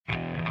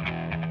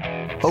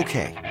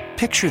Okay,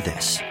 picture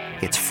this.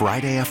 It's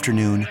Friday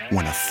afternoon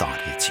when a thought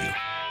hits you.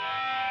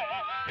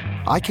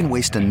 I can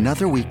waste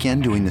another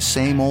weekend doing the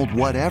same old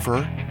whatever,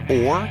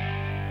 or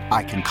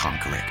I can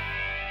conquer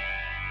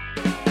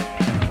it.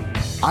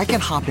 I can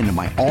hop into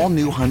my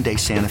all-new Hyundai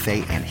Santa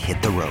Fe and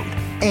hit the road.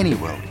 Any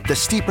road. The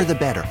steeper, the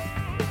better.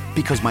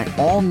 Because my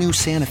all-new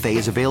Santa Fe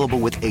is available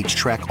with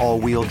H-Track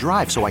all-wheel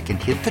drive, so I can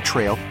hit the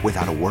trail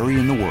without a worry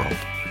in the world.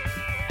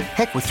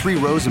 Heck, with 3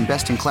 rows and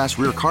best-in-class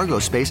rear cargo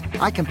space,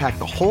 I can pack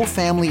the whole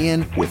family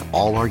in with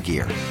all our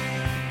gear.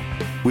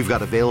 We've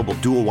got available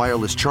dual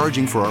wireless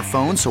charging for our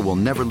phones, so we'll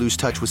never lose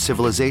touch with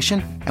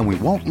civilization, and we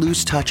won't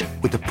lose touch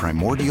with the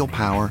primordial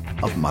power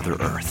of Mother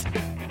Earth.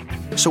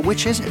 So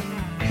which is it?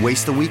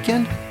 Waste the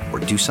weekend or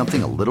do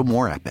something a little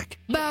more epic?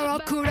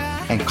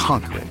 And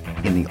conquer it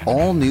in the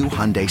all-new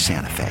Hyundai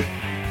Santa Fe.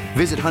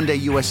 Visit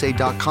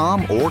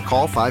HyundaiUSA.com or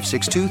call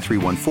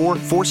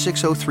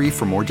 562-314-4603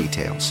 for more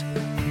details.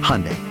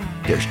 Hyundai,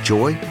 there's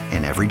joy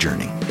in every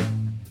journey.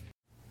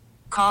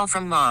 Call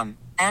from mom.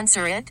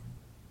 Answer it.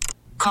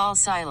 Call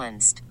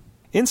silenced.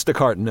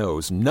 Instacart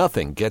knows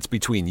nothing gets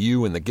between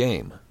you and the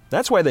game.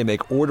 That's why they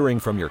make ordering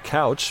from your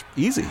couch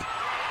easy.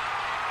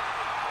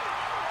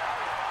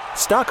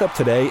 Stock up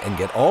today and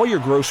get all your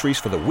groceries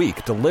for the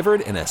week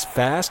delivered in as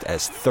fast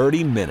as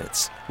 30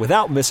 minutes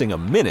without missing a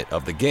minute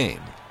of the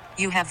game.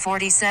 You have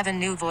 47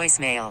 new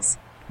voicemails.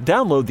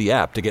 Download the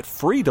app to get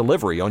free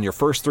delivery on your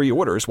first 3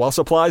 orders while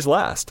supplies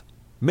last.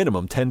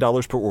 Minimum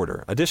 $10 per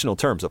order. Additional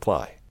terms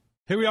apply.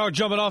 Here we are,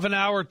 jumping off an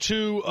hour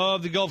 2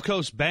 of the Gulf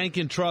Coast Bank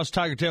and Trust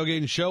Tiger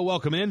Tailgating Show.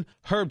 Welcome in.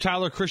 Herb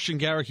Tyler, Christian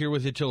Garrick here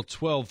with you till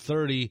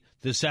 12:30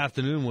 this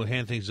afternoon. We'll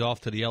hand things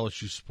off to the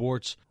LSU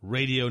Sports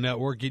Radio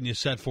Network, getting you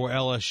set for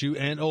LSU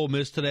and Ole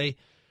Miss today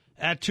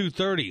at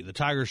 2:30. The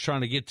Tigers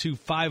trying to get to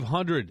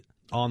 500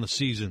 on the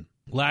season.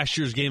 Last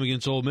year's game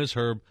against Ole Miss,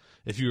 Herb,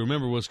 if you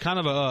remember, was kind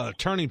of a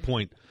turning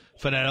point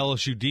for that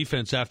LSU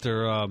defense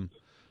after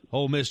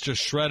Ole Miss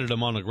just shredded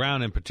them on the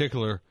ground in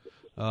particular.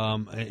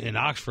 In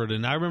Oxford,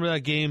 and I remember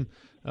that game.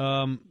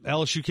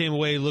 LSU came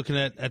away looking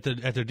at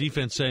their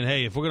defense, saying,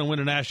 "Hey, if we're going to win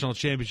a national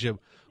championship,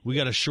 we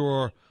got to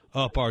shore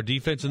up our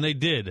defense," and they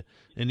did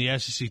in the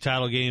SEC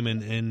title game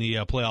and in the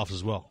playoffs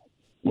as well.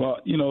 Well,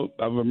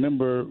 I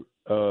remember,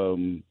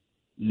 the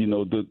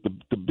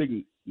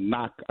big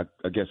knock,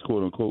 I guess,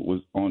 quote unquote,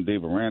 was on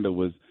Dave Aranda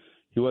was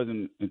he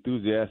wasn't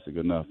enthusiastic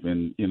enough,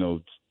 and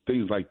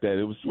things like that.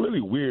 It was really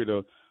weird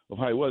of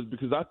how he was,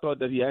 because I thought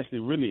that he actually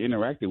really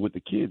interacted with the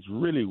kids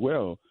really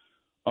well.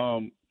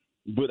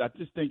 But I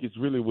just think it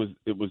was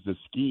the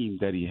scheme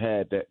that he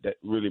had that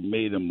really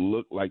made them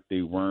look like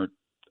they weren't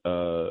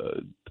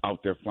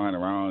out there flying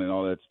around and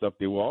all that stuff.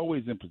 They were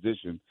always in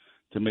position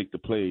to make the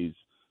plays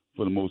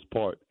for the most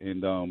part.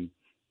 And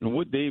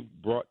what Dave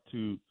brought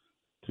to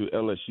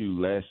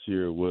LSU last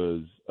year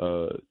was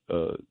the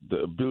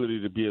ability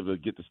to be able to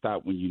get the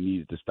stop when you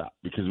needed to stop,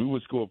 because we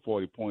would score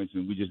 40 points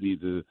and we just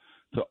needed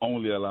to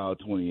only allow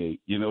 28.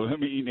 You know what I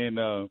mean? And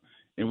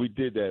we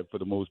did that for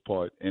the most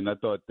part. And I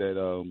thought that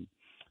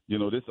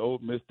this Ole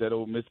Miss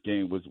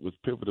game was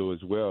pivotal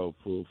as well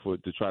for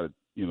to try to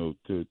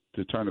to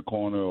turn the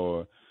corner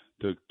or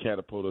to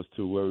catapult us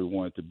to where we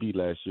wanted to be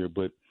last year.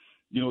 But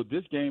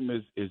this game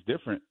is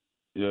different.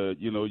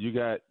 You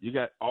got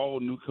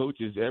all new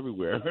coaches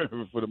everywhere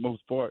for the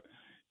most part,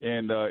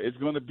 and it's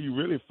going to be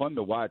really fun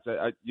to watch.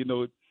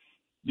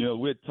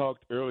 We had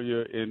talked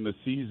earlier in the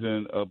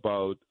season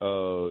about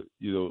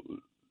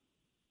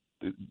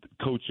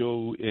Coach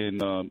O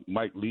and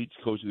Mike Leach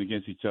coaching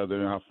against each other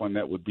and how fun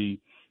that would be.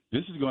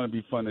 This is going to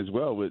be fun as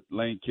well, with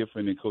Lane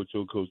Kiffin and Coach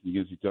O coaching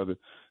against each other.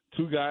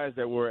 2 guys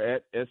that were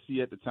at SC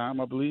at the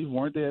time, I believe,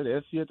 weren't they at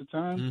SC at the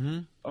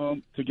time?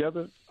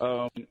 Together,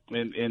 so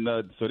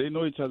they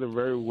know each other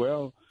very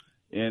well.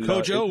 And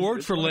Coach O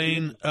worked for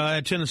Lane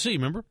at Tennessee.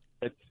 Remember?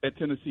 At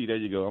Tennessee, there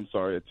you go. I'm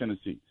sorry, at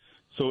Tennessee.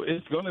 So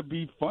it's going to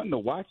be fun to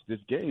watch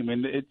this game,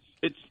 and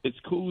it's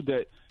cool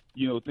that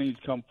things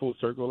come full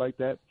circle like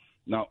that.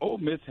 Now, Ole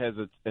Miss has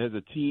a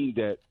team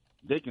that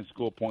they can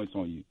score points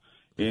on you.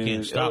 And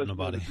can't stop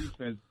nobody.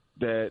 Defense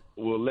that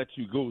will let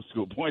you go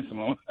score points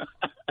on.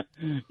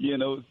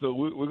 So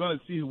we're going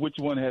to see which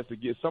one has to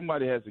give.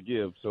 Somebody has to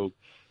give. So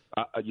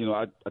I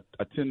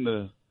tend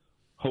to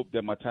hope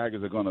that my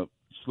Tigers are going to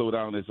slow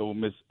down this Ole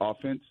Miss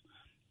offense.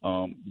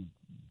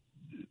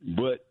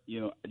 But,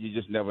 you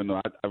just never know.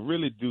 I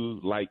really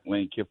do like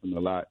Lane Kiffin a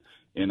lot,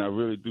 and I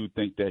really do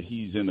think that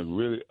he's in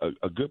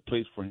a good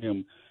place for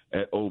him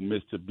at Ole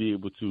Miss to be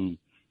able to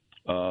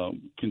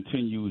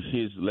continue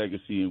his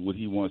legacy and what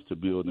he wants to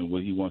build and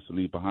what he wants to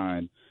leave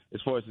behind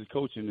as far as his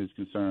coaching is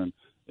concerned.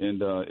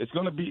 And it's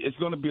going to be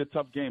a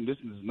tough game. This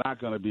is not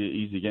going to be an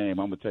easy game.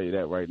 I'm going to tell you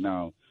that right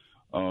now.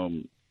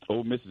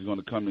 Ole Miss is going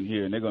to come in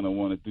here, and they're going to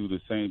want to do the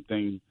same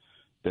thing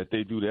that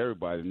they do to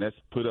everybody, and that's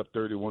put up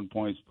 31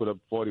 points, put up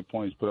 40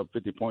 points, put up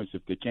 50 points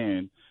if they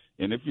can.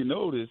 And if you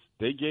notice,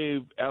 they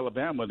gave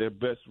Alabama their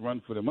best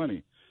run for the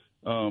money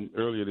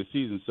earlier this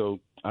season. So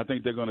I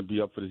think they're going to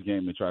be up for this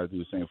game and try to do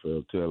the same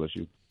to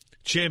LSU.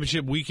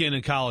 championship weekend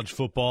in college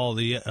football,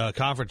 the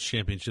conference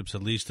championships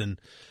at least, and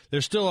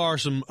there still are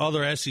some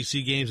other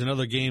SEC games and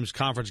other games,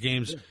 conference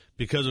games,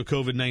 because of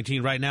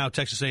COVID-19. Right now,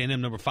 Texas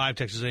A&M, number 5,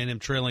 Texas A&M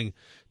trailing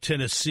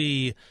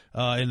Tennessee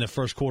in the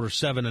first quarter,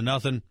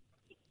 7-0.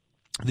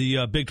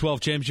 The Big 12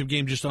 championship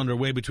game just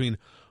underway between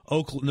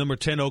number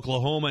 10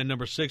 Oklahoma and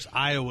number 6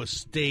 Iowa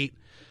State.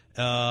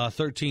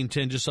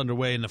 13-10 just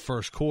underway in the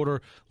first quarter.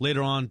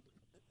 Later on,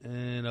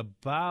 in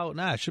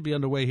it should be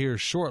underway here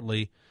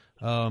shortly,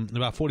 in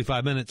about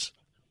 45 minutes.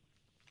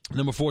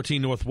 Number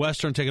 14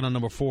 Northwestern taking on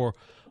number 4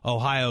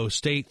 Ohio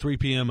State, 3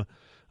 p.m.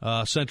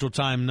 Central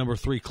Time. Number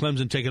 3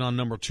 Clemson taking on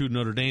number 2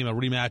 Notre Dame, a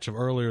rematch of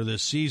earlier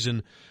this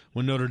season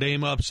when Notre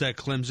Dame upset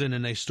Clemson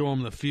and they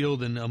stormed the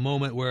field in a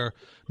moment where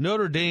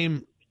Notre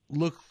Dame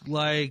looked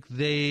like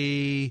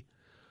they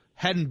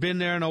hadn't been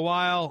there in a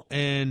while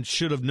and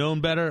should have known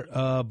better.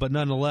 But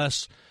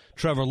nonetheless,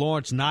 Trevor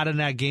Lawrence not in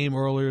that game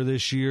earlier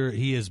this year.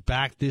 He is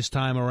back this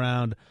time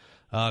around.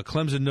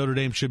 Clemson Notre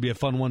Dame should be a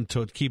fun one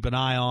to keep an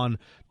eye on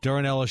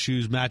during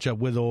LSU's matchup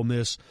with Ole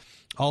Miss.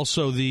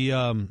 Also, the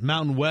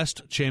Mountain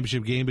West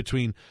championship game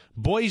between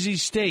Boise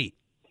State,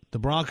 the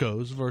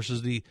Broncos,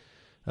 versus the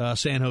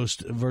San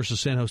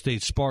Jose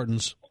State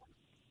Spartans,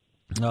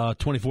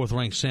 24th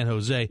ranked San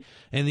Jose,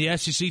 and the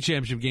SEC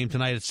championship game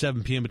tonight at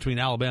 7 p.m. between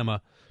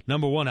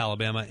number 1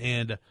 Alabama,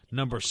 and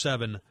number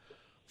 7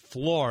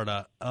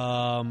 Florida.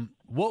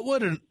 What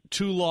would a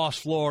 2-loss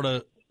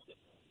Florida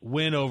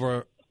win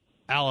over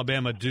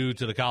Alabama do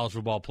to the college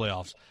football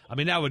playoffs? I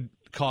mean, that would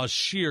cause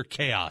sheer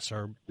chaos.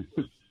 Herb.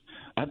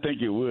 I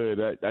think it would.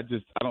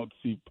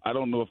 I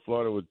don't know if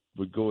Florida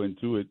would go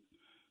into it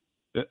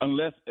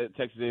unless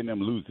Texas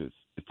A&M loses.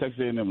 If Texas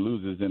A&M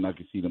loses, then I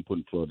can see them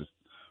putting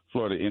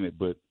Florida in it.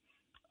 But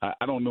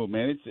I don't know,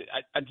 man.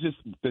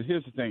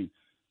 Here's the thing.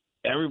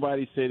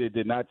 Everybody said they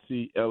did not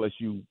see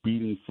LSU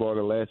beating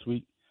Florida last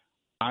week.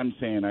 I'm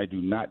saying I do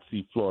not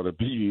see Florida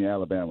beating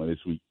Alabama this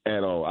week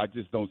at all. I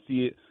just don't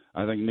see it.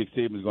 I think Nick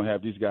Saban's going to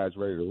have these guys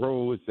ready to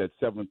roll. It's at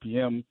 7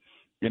 p.m.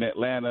 in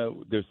Atlanta,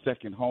 their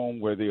second home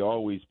where they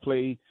always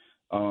play.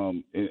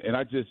 And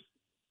I just,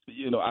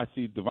 I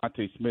see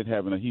Devontae Smith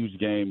having a huge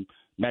game.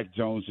 Mac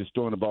Jones just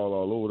throwing the ball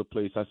all over the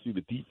place. I see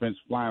the defense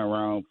flying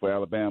around for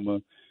Alabama.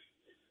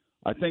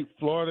 I think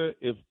Florida,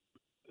 if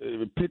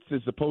Pitts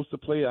is supposed to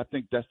play, I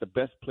think that's the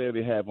best player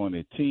they have on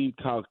their team.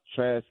 Kyle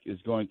Trask is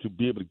going to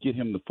be able to get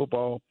him the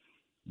football.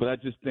 But I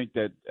just think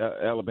that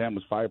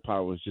Alabama's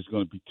firepower is just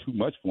going to be too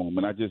much for them,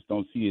 and I just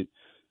don't see it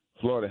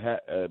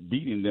Florida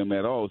beating them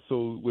at all.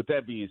 So with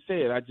that being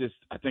said, I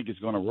think it's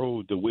going to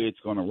roll the way it's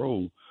going to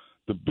roll.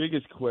 The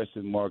biggest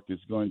question mark is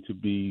going to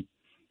be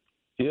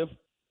if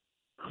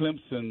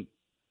Clemson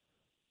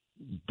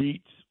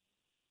beats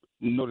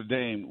Notre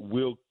Dame,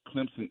 will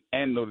Clemson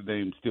and Notre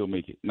Dame still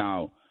make it?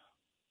 Now,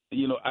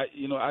 I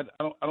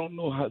don't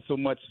know how so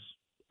much.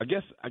 I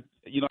guess I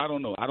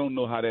don't know. I don't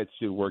know how that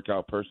should work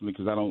out personally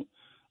because I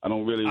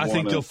don't really. I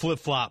think they'll flip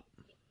flop.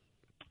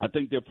 I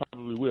think they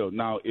probably will.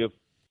 Now, if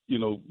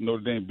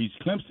Notre Dame beats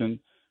Clemson,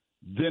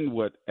 then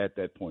what at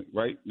that point,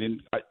 right?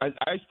 Then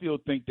I still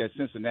think that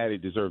Cincinnati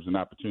deserves an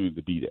opportunity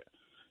to be there.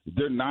 If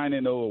they're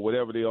 9-0 or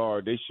whatever they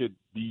are, they should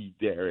be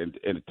there in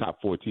the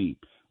top 14.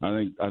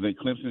 I think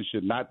Clemson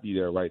should not be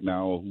there right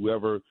now. Or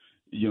whoever,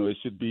 it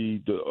should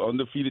be the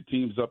undefeated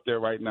teams up there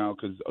right now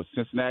because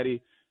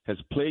Cincinnati has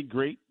played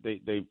great.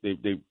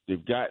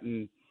 They've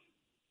gotten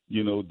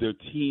their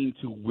team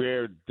to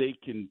where they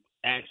can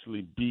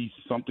actually be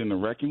something to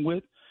reckon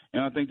with,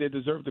 and I think they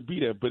deserve to be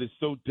there. But it's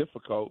so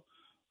difficult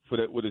for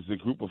that what is a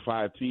group of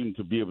 5 team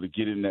to be able to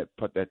get in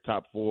that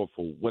top 4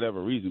 for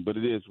whatever reason. But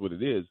it is what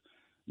it is.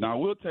 Now I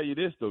will tell you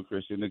this though,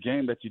 Christian, the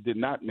game that you did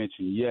not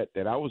mention yet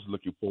that I was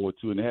looking forward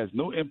to, and it has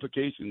no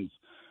implications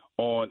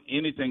on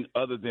anything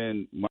other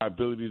than my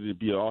ability to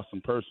be an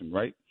awesome person,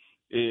 right?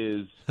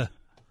 Is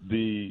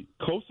the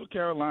Coastal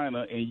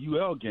Carolina and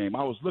UL game.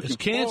 I was looking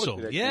forward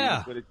to that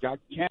game, but it got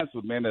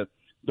canceled, man.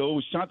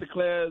 Those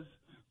Chanticleers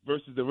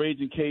versus the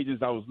Raging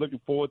Cajuns, I was looking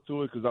forward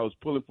to it because I was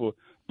pulling for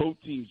both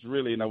teams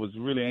really, and I was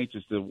really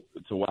anxious to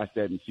watch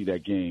that and see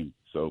that game.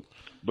 So,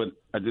 but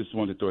I just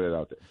wanted to throw that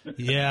out there.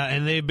 Yeah,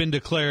 and they've been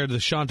declared, the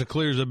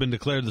Chanticleers have been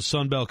declared the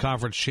Sun Belt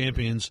Conference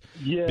champions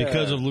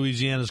because of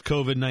Louisiana's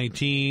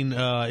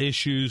COVID-19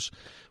 issues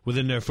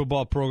within their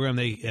football program.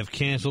 They have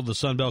canceled the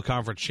Sun Belt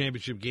Conference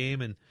championship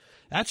game, and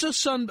that's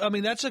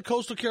a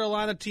Coastal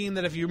Carolina team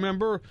that, if you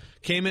remember,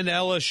 came into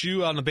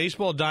LSU on the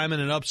baseball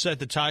diamond and upset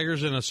the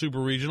Tigers in a super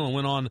regional and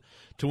went on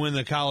to win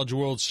the College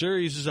World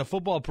Series. Is a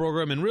football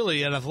program and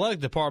really an athletic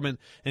department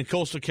in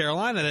Coastal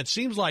Carolina that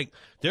seems like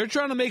they're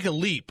trying to make a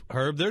leap,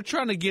 Herb. They're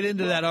trying to get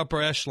into that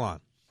upper echelon.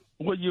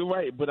 Well, you're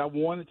right, but I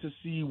wanted to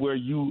see where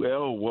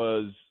UL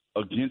was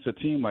against a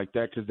team like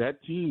that because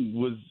that team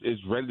is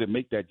ready to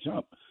make that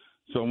jump.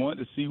 So I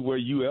wanted to see where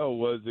UL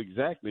was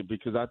exactly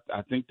because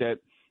I think that,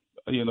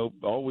 I'm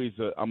always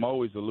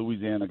a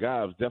Louisiana guy.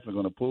 I was definitely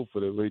going to pull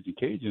for the Raging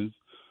Cajuns,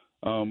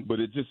 but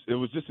it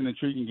was just an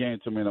intriguing game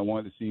to me, and I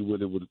wanted to see what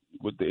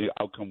the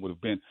outcome would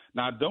have been.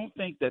 Now, I don't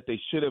think that they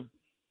should have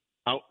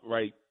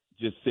outright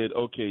just said,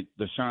 okay,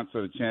 the Chants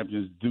are the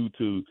champions due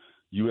to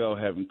UL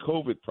having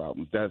COVID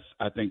problems.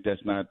 I think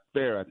that's not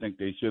fair. I think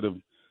they should have.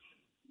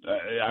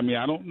 I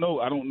don't know.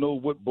 I don't know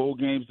what bowl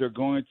games they're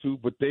going to,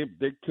 but they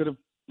could have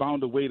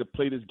found a way to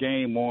play this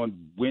game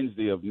on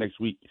Wednesday of next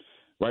week,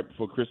 right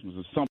before Christmas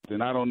or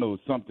something. I don't know,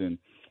 something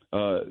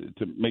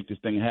to make this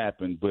thing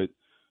happen. But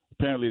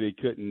apparently they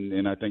couldn't,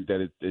 and I think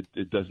that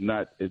it does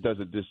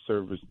a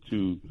disservice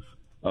to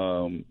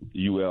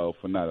UL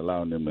for not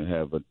allowing them to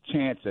have a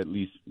chance at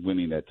least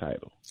winning that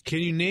title. Can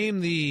you name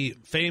the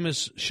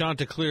famous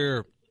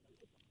Chanticleer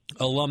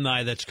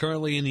alumni that's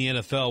currently in the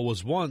NFL,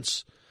 was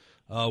once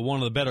one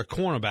of the better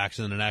cornerbacks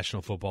in the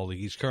National Football League?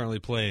 He's currently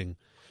playing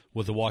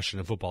with the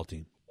Washington football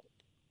team.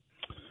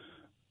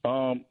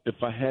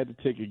 If I had to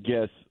take a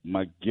guess,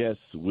 my guess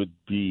would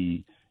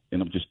be,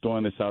 and I'm just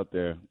throwing this out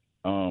there,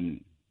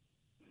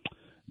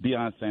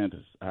 Deion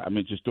Sanders.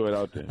 Just throw it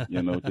out there,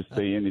 just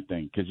say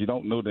anything, because you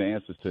don't know the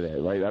answers to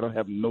that, right? I don't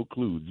have no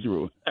clue,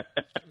 zero.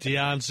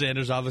 Deion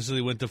Sanders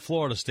obviously went to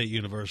Florida State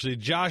University.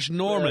 Josh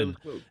Norman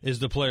is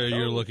the player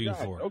you're looking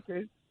for.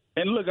 Okay.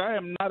 And look, I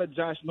am not a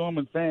Josh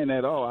Norman fan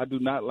at all. I do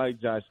not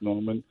like Josh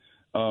Norman.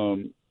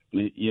 That's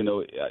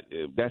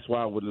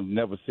why I would have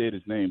never said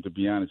his name, to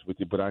be honest with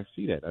you. But I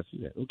see that.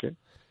 Okay.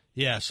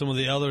 Yeah, some of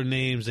the other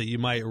names that you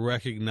might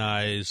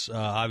recognize,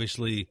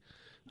 obviously,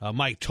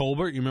 Mike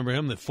Tolbert, you remember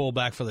him, the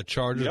fullback for the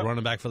Chargers,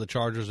 running back for the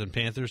Chargers and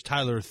Panthers.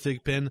 Tyler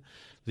Thigpen,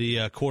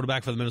 the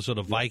quarterback for the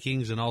Minnesota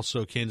Vikings and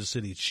also Kansas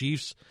City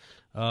Chiefs.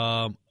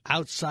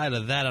 Outside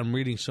of that, I'm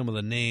reading some of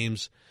the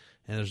names,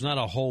 and there's not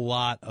a whole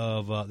lot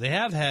of they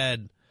have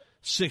had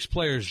 6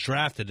 players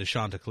drafted to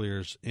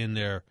Chanticleers in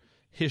their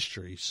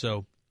history.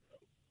 So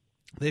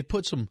they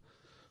put some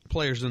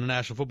players in the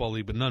National Football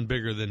League, but none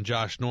bigger than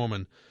Josh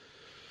Norman,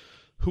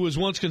 who was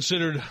once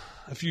considered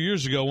a few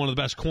years ago one of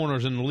the best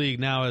corners in the league,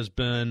 now has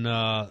been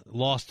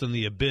lost in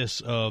the abyss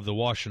of the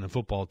Washington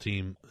football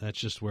team. That's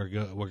just where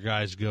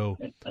guys go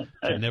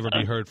to never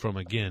be heard from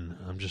again.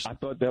 I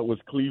thought that was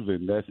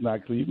Cleveland. That's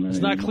not Cleveland.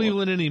 It's not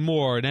Cleveland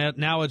anymore.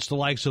 Now it's the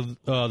likes of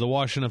the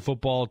Washington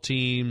football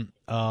team,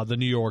 the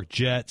New York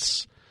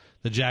Jets,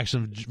 the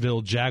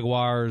Jacksonville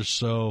Jaguars.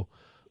 So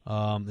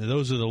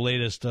those are the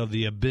latest of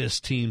the abyss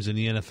teams in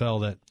the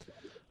NFL. That,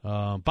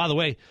 by the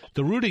way,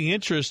 the rooting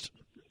interest,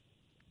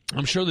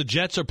 I'm sure the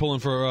Jets are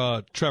pulling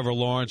for Trevor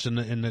Lawrence and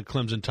the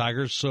Clemson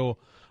Tigers. So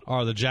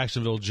are the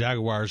Jacksonville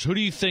Jaguars. Who do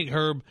you think,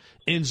 Herb,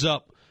 ends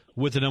up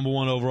with the number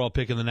 1 overall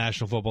pick in the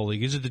National Football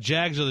League? Is it the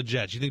Jags or the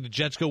Jets? You think the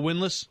Jets go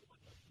winless?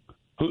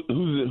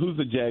 Who's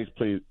the Jags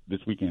play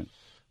this weekend?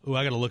 Oh,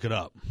 I got to look it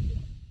up.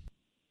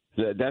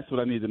 That's what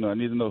I need to know. I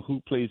need to know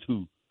who plays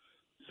who.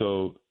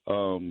 So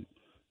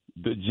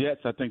the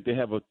Jets, I think they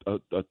have a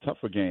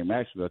tougher game,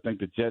 actually. I think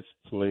the Jets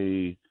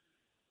play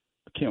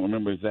 – I can't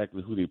remember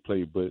exactly who they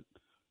play, but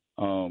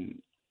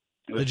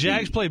the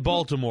Jags play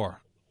Baltimore,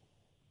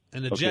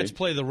 and the Jets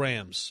play the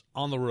Rams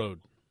on the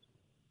road.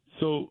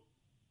 So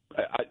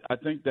I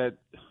think that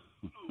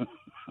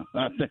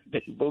I think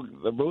they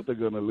both are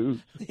going to lose.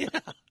 Yeah.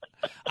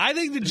 I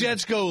think the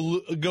Jets go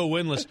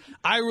winless.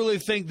 I really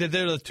think that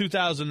they're the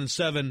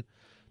 2007,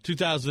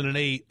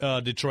 2008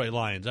 Detroit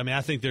Lions.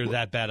 I think they're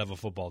that bad of a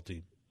football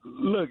team.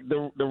 Look,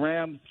 the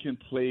Rams can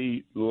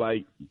play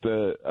like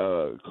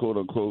the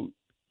quote-unquote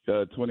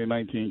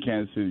 2019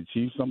 Kansas City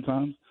Chiefs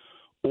sometimes,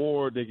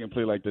 or they can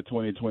play like the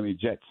 2020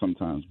 Jets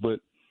sometimes. But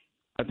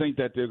I think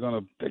that they're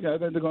gonna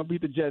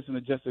beat the Jets, and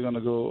the Jets are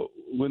gonna go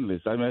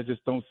winless. I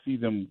just don't see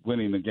them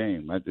winning the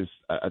game. I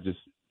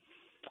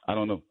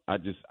don't know. I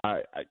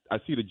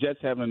see the Jets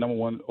having the number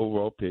 1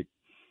 overall pick.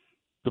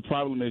 The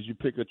problem is you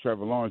pick a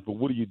Trevor Lawrence, but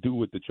what do you do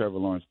with the Trevor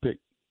Lawrence pick,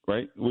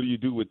 right? What do you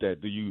do with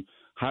that?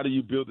 How do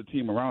you build a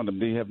team around them?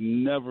 They have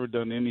never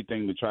done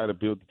anything to try to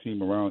build the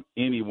team around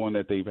anyone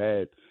that they've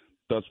had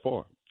thus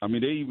far.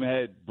 They even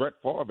had Brett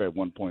Favre at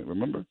one point,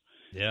 remember?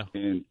 Yeah.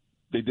 And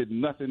they did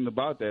nothing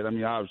about that.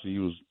 Obviously he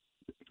was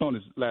on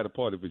his latter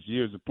part of his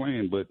years of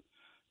playing, but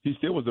he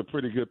still was a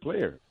pretty good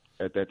player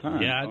at that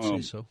time. Yeah, I'd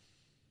say so.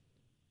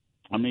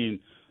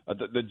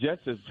 The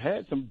Jets have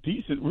had some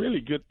decent, really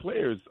good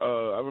players.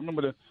 I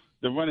remember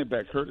the running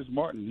back, Curtis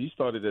Martin. He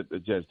started at the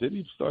Jets. Didn't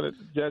he start at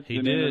the Jets? He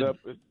and did. Ended up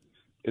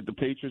at the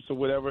Patriots or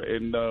whatever.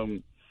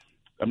 And,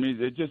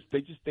 they just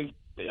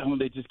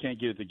can't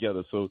get it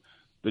together. So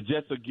the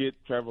Jets will get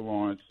Trevor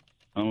Lawrence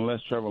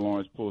unless Trevor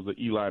Lawrence pulls the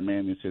Eli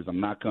Manning and says,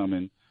 I'm not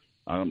coming.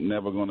 I'm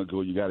never going to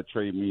go. You got to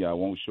trade me. I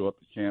won't show up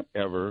to camp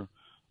ever.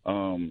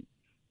 And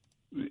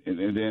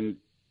then,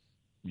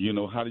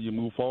 how do you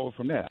move forward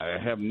from that? I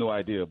have no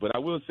idea. But I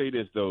will say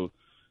this, though.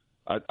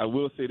 I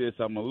will say this.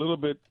 I'm a little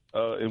bit,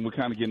 and we're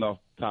kind of getting off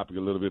topic a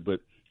little bit,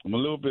 but I'm a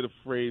little bit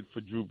afraid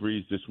for Drew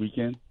Brees this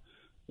weekend.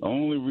 The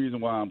only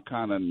reason why I'm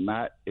kind of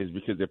not is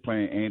because they're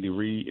playing Andy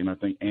Reid, and I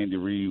think Andy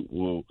Reid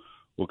will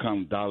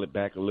kind of dial it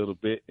back a little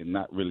bit and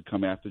not really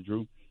come after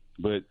Drew.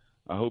 But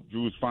I hope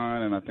Drew's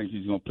fine, and I think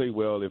he's going to play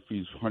well if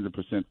he's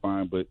 100%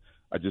 fine. But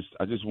I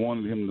just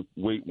wanted him to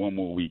wait one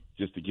more week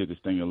just to give this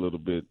thing a little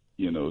bit,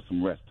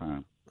 some rest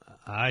time.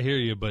 I hear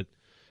you, but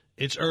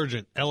It's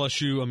urgent.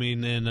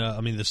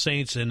 LSU, the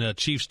Saints and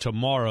Chiefs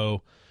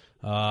tomorrow,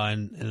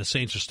 and the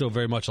Saints are still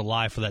very much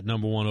alive for that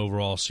number 1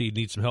 overall seed.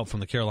 Need some help from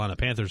the Carolina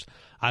Panthers.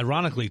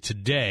 Ironically,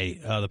 today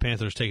the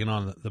Panthers taking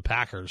on the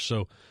Packers,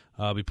 so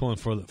I'll be pulling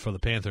for the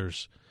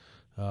Panthers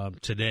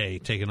today,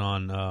 taking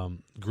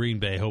on Green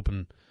Bay,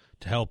 hoping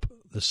to help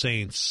the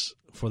Saints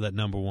for that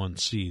number 1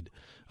 seed.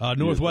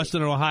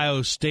 Northwestern and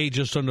Ohio State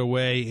just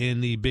underway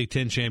in the Big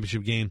Ten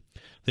championship game.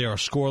 They are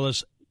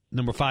scoreless.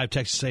 Number 5,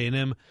 Texas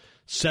A&M,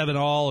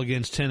 7-all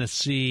against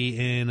Tennessee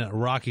in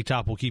Rocky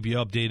Top. We'll keep you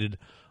updated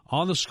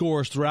on the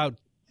scores throughout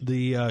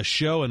the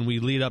show, and we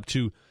lead up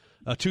to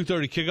a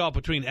 2:30 kickoff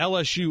between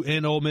LSU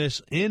and Ole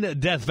Miss in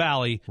Death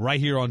Valley right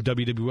here on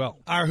WWL.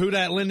 Our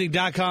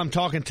WhoDatLending.com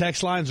talk and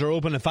text lines are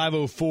open at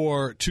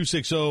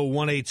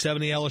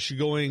 504-260-1870. LSU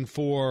going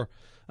for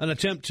an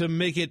attempt to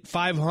make it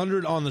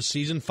 500 on the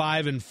season,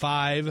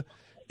 5-5.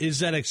 Is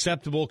that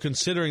acceptable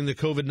considering the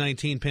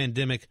COVID-19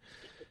 pandemic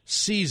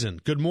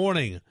season? Good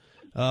morning.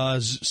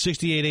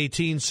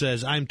 6818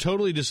 says, I'm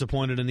totally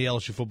disappointed in the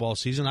LSU football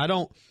season. I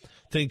don't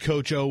think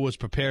Coach O was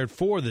prepared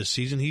for this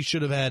season. He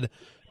should have had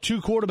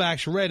 2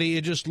 quarterbacks ready.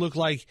 It just looked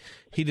like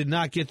he did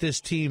not get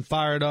this team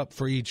fired up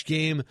for each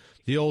game.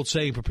 The old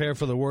saying, prepare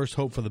for the worst,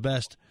 hope for the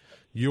best.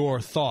 Your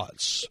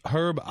thoughts?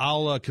 Herb,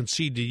 I'll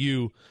concede to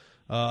you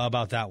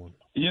about that one.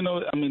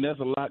 There's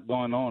a lot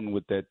going on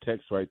with that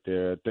text right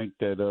there. I think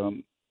that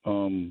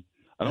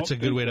that's a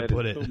good way to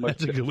put it.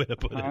 That's a good way to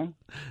put it.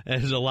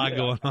 There's a lot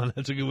going on.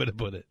 That's a good way to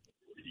put it.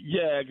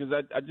 Yeah, because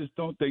I just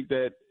don't think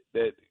that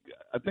I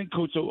think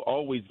Coach O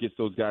always gets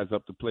those guys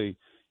up to play,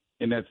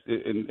 and I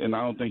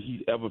don't think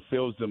he ever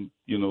fails them,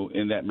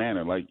 in that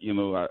manner. Like,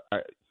 I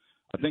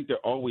think they're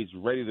always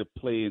ready to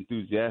play,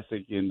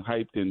 enthusiastic and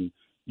hyped and,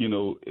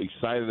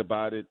 excited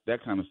about it,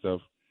 that kind of stuff.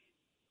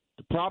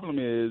 The problem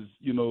is,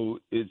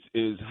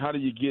 is how do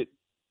you get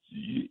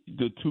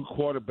the 2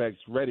 quarterbacks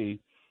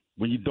ready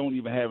when you don't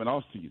even have an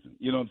off season?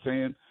 You know what I'm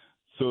saying?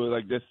 So,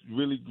 like, that's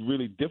really,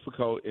 really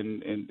difficult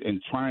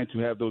in trying to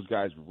have those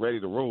guys ready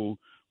to roll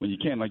when you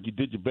can. Like, you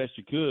did your best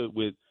you could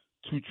with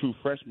 2 true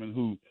freshmen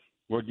who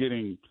were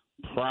getting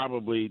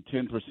probably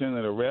 10%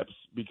 of the reps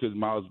because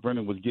Miles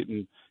Brennan was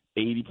getting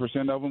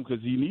 80% of them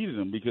because he needed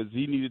them, because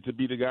he needed to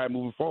be the guy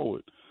moving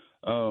forward.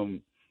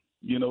 And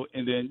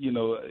then,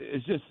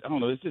 it's just, I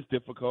don't know, it's just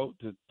difficult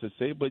to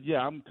say. But, yeah,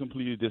 I'm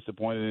completely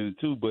disappointed in it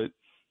too. But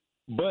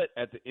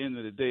at the end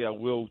of the day, I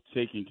will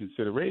take in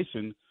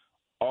consideration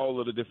all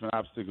of the different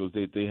obstacles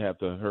that they have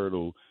to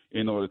hurdle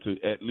in order to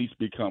at least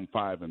become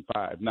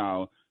 5-5.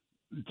 Now,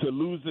 to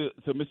lose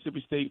to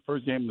Mississippi State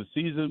first game of the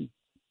season,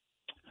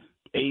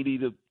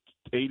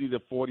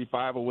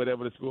 80-45 or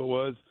whatever the score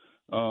was,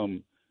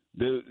 and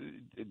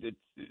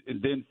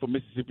then for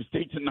Mississippi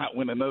State to not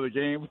win another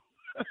game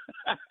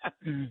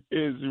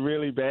is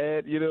really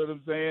bad. You know what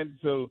I'm saying?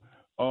 So,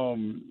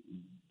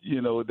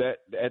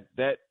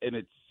 that in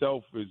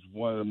itself is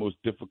one of the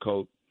most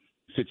difficult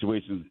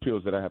situations,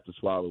 pills that I have to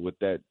swallow with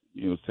that,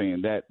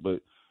 saying that.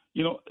 But,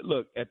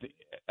 look, I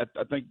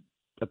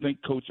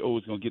think Coach O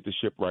is going to get the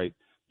ship right.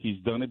 He's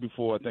done it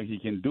before. I think he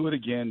can do it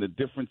again. The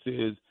difference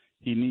is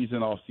he needs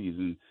an off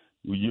season.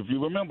 If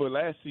you remember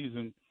last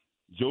season,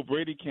 Joe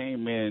Brady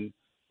came in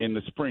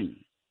the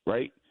spring,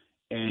 right?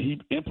 And he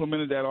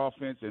implemented that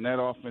offense, and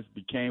that offense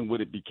became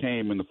what it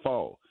became in the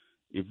fall.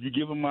 If you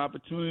give him an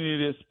opportunity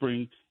this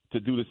spring to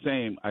do the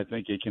same, I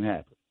think it can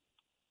happen.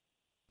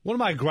 One of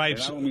my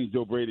gripes. And I don't mean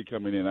Joe Brady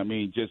coming in. I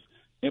mean just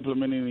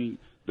implementing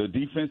the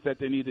defense that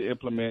they need to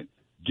implement,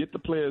 get the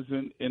players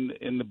in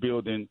the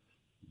building,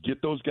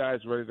 get those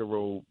guys ready to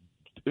roll,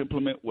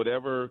 implement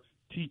whatever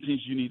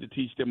teachings you need to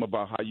teach them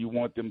about how you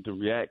want them to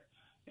react.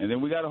 And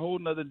then we got a whole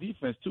nother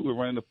defense, too. We're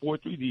running a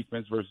 4-3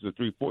 defense versus a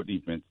 3-4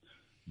 defense.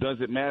 Does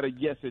it matter?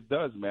 Yes, it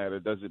does matter.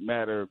 Does it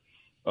matter,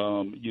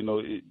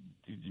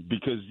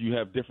 because you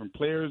have different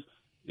players?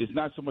 It's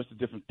not so much the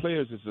different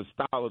players, it's the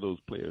style of those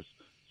players.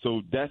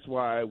 So that's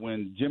why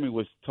when Jimmy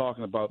was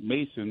talking about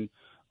Mason,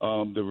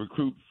 the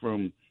recruit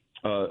from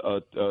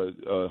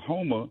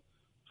Houma,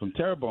 from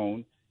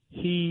Terrebonne,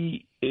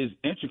 he is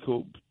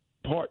integral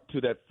part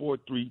to that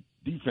 4-3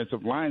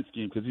 defensive line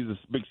scheme because he's a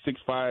big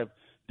 6'5"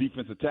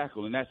 defensive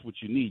tackle, and that's what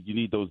you need. You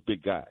need those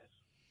big guys.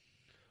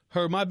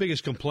 My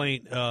biggest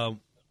complaint,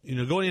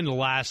 going into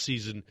last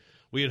season,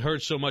 we had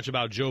heard so much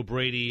about Joe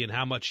Brady and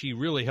how much he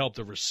really helped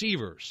the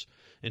receivers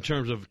in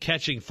terms of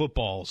catching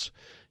footballs.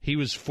 He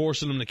was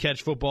forcing them to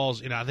catch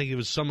footballs. I think it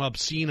was some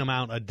obscene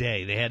amount a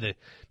day. They had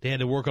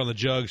to work on the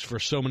jugs for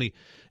so many.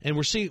 And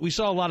we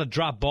saw a lot of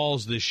drop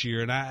balls this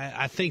year. And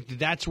I think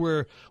that's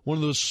where one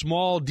of those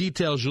small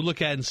details you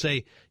look at and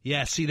say,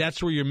 yeah, see,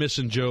 that's where you're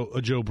missing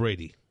Joe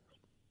Brady.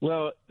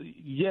 Well,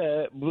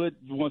 yeah, but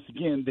once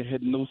again, they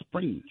had no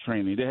spring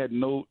training. They had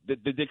no.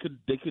 They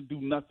could do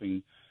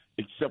nothing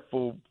except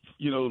for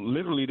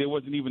literally they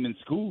wasn't even in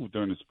school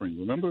during the spring.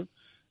 Remember,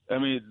 I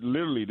mean,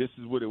 literally this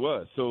is what it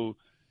was. So,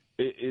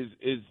 is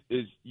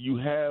you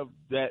have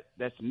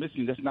that's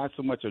missing. That's not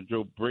so much a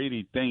Joe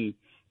Brady thing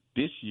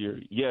this year.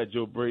 Yeah,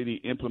 Joe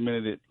Brady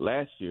implemented it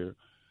last year,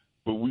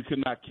 but we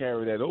could not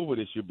carry that over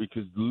this year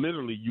because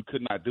literally you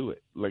could not do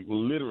it, like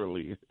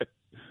literally.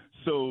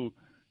 So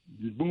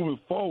moving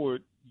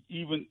forward,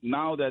 even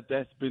now that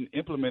that's been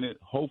implemented,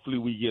 hopefully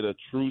we get a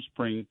true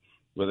spring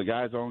where the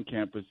guys are on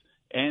campus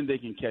and they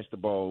can catch the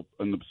ball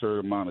an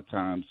absurd amount of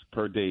times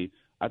per day.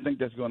 I think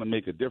that's going to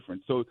make a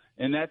difference. So,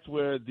 and that's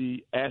where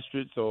the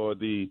asterisks or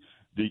the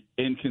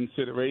in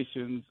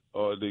considerations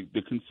or the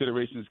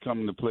considerations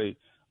come into play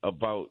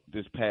about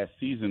this past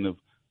season of,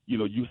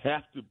 you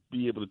have to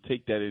be able to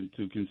take that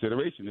into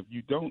consideration. If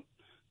you don't,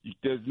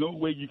 there's no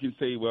way you can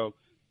say, well,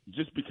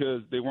 just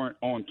because they weren't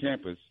on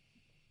campus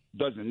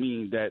doesn't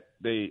mean that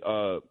they,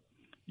 that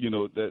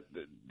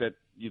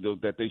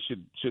they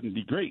shouldn't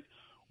be great.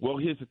 Well,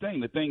 here's the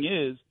thing. The thing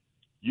is,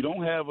 you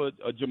don't have a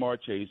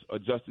Jamar Chase, a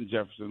Justin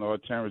Jefferson, or a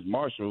Terrence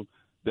Marshall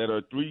that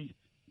are three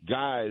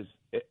guys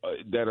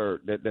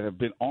that have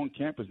been on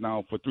campus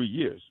now for 3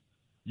 years.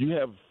 You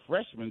have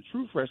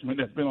true freshmen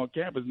that's been on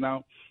campus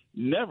now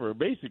never,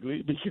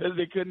 basically, because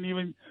they couldn't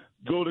even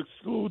go to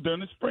school during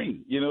the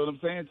spring. You know what I'm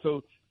saying?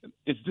 So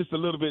it's just a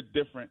little bit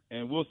different,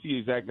 and we'll see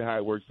exactly how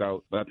it works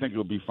out, but I think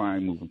it'll be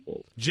fine moving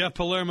forward. Jeff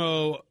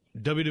Palermo,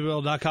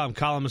 WWL.com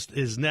columnist,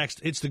 is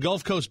next. It's the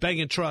Gulf Coast Bank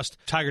and Trust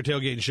Tiger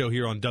Tailgating Show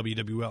here on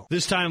WWL.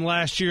 This time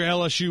last year,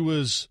 LSU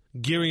was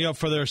gearing up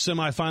for their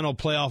semifinal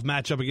playoff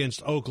matchup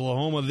against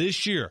Oklahoma.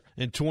 This year,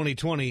 in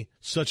 2020,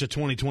 such a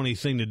 2020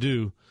 thing to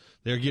do,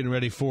 they're getting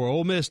ready for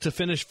Ole Miss to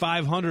finish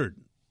 500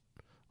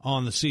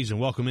 on the season.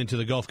 Welcome into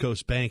the Gulf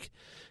Coast Bank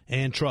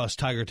and Trust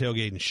Tiger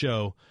Tailgating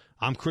Show.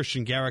 I'm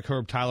Christian Garrick,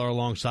 Herb Tyler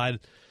alongside.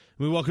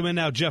 We welcome in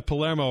now Jeff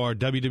Palermo, our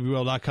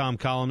WWL.com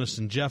columnist.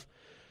 And Jeff,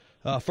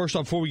 first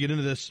off, before we get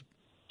into this,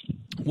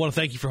 I want to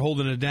thank you for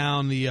holding it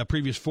down the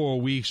previous 4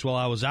 weeks while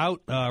I was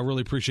out. I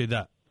really appreciate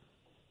that.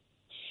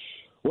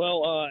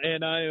 Well,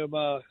 and I am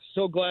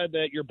so glad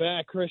that you're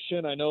back,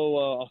 Christian. I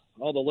know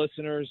all the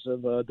listeners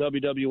of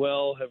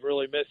WWL have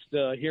really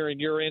missed hearing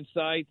your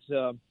insights.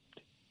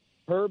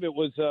 Herb, it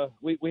was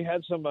we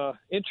had some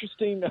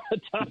interesting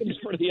times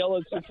for the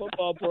LSU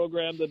football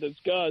program to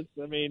discuss.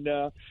 I mean,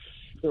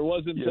 there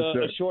wasn't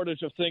a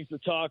shortage of things to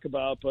talk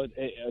about. But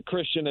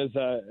Christian, as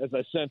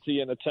I sent to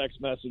you in a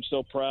text message,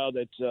 so proud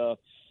that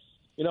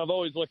I've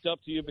always looked up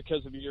to you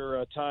because of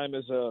your time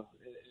as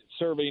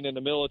serving in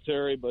the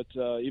military. But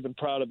even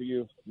proud of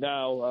you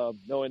now,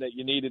 knowing that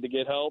you needed to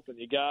get help and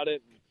you got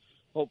it. And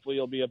hopefully,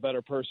 you'll be a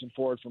better person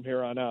for it from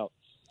here on out.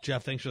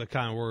 Jeff, thanks for the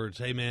kind words.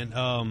 Hey,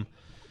 man.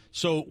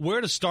 So where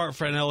to start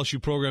for an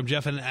LSU program,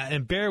 Jeff?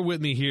 And bear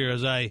with me here,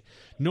 as I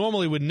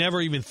normally would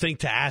never even think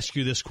to ask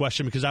you this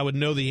question because I would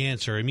know the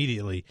answer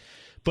immediately.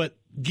 But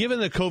given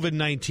the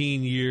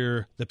COVID-19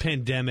 year, the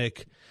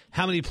pandemic,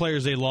 how many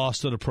players they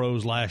lost to the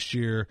pros last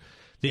year,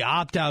 the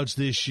opt-outs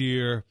this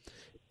year,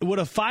 would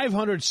a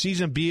 500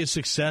 season be a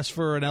success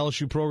for an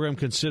LSU program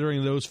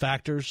considering those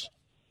factors?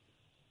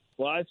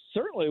 Well, I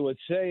certainly would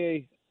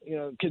say,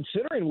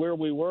 considering where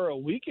we were a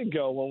week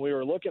ago when we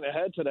were looking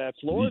ahead to that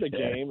Florida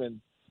game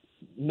and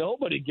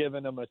nobody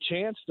giving them a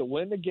chance to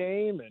win the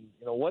game. And,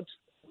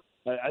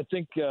 I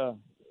think,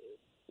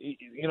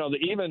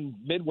 even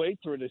midway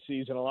through the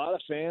season, a lot of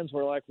fans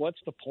were like,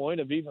 what's the point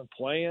of even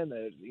playing?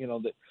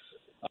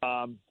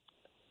 Hard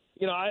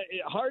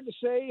to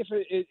say if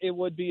it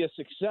would be a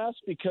success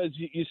because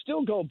you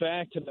still go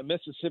back to the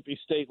Mississippi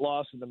State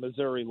loss and the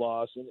Missouri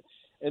loss.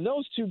 And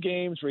those two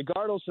games,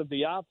 regardless of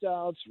the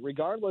opt-outs,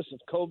 regardless of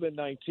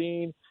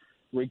COVID-19,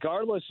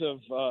 regardless of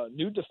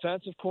new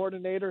defensive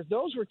coordinator,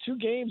 those were two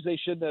games they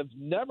should have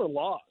never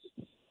lost.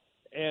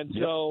 And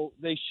so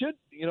they should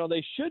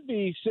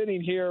be sitting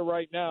here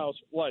right now.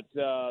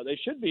 They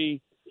should be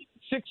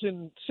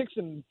 6-3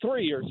 or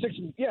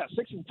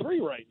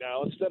 6-3 right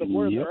now instead of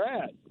where they're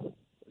at.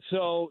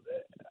 So,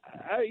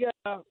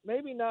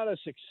 maybe not a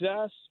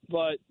success,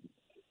 but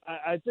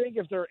I think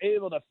if they're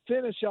able to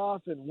finish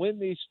off and win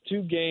these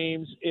two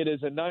games, it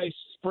is a nice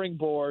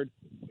springboard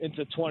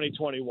into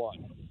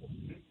 2021.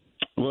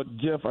 Well,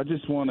 Jeff, I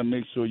just want to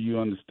make sure you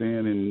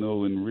understand and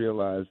know and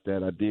realize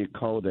that I did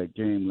call that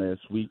game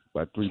last week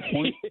by 3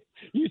 points.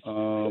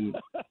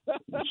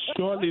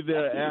 Shortly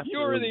thereafter, you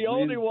were the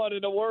only one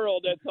in the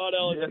world that thought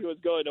LSU was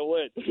going to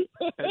win.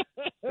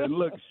 And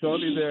look,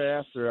 shortly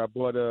thereafter, I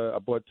bought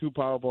 2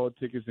 Powerball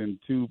tickets and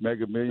 2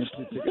 Mega Millions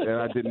tickets, and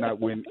I did not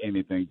win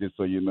anything. Just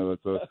so you know,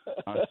 so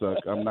I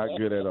suck. I'm not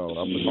good at all.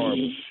 I'm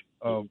horrible.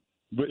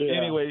 But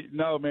anyway,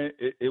 no, man,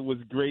 it was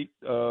great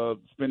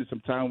spending some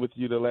time with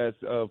you the last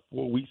 4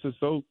 weeks or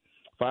so,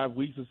 5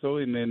 weeks or so,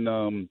 and then,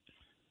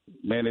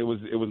 man, it was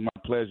my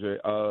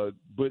pleasure.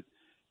 But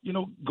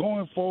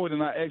going forward,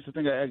 and I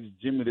think I asked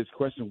Jimmy this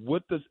question: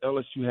 what does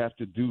LSU have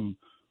to do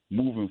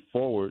moving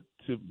forward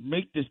to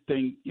make this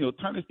thing,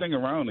 turn this thing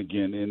around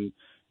again,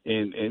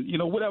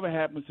 and whatever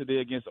happens today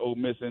against Ole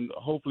Miss, and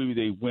hopefully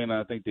they win.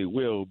 I think they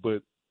will,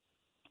 but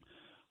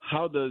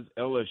how does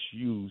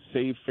LSU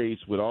save face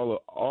with all the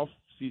off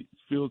the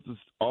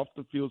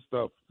field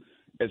stuff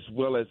as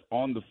well as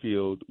on the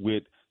field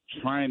with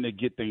trying to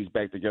get things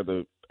back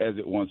together as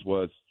it once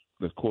was,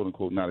 quote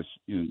unquote, not a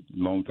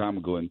long time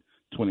ago in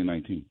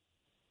 2019?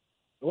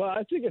 Well,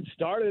 I think it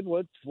started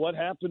with what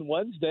happened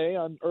Wednesday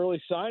on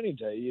early signing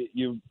day.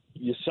 You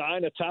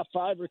sign a top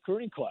 5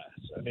 recruiting class.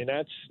 I mean,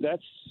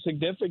 that's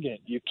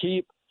significant. You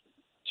keep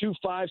 2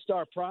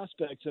 5-star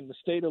prospects in the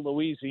state of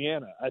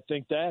Louisiana. I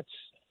think that's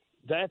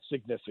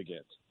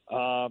significant.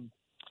 I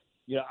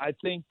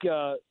think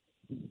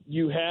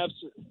you have,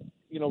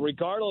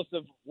 regardless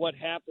of what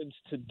happens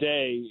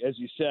today, as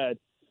you said,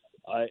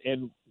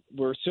 and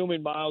we're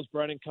assuming Miles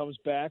Brennan comes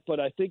back, but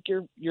I think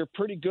you're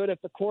pretty good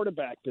at the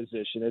quarterback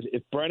position.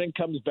 If Brennan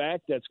comes back,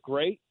 that's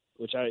great,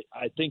 which I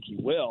think he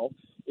will.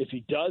 If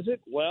he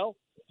doesn't, well,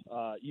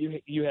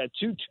 you had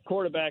 2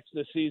 quarterbacks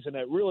this season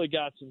that really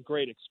got some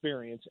great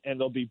experience, and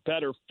they'll be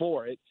better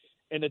for it.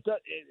 And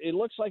it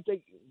looks like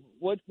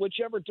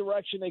whichever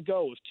direction they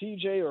go, with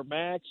TJ or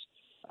Max,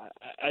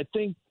 I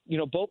think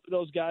both of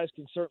those guys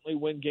can certainly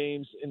win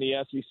games in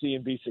the SEC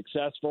and be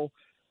successful.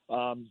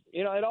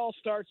 It all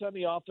starts on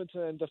the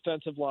offensive and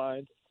defensive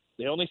line.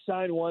 They only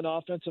signed 1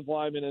 offensive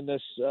lineman in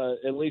this,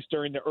 at least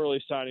during the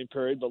early signing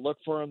period, but look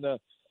for them to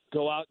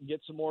go out and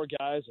get some more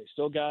guys. They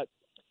still got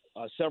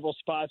several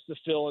spots to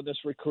fill in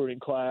this recruiting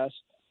class.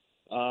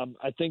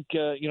 I think,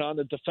 on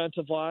the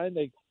defensive line,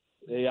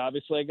 they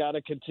obviously got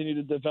to continue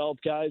to develop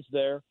guys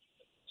there.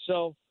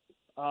 So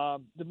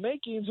the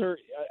makings are,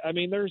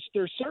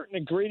 there's certain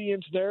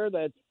ingredients there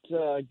that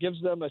gives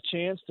them a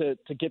chance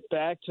to get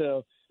back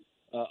to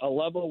a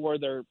level where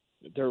they're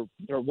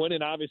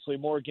winning obviously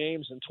more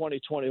games in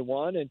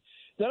 2021. And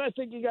then I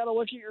think you got to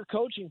look at your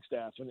coaching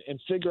staff and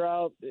figure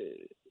out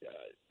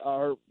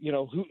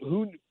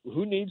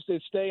who needs to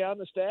stay on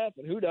the staff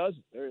and who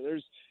doesn't.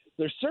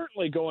 There's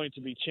certainly going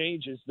to be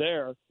changes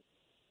there.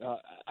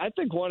 I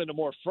think one of the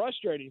more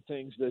frustrating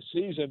things this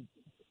season,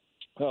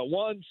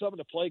 some of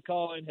the play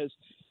calling has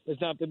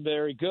not been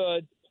very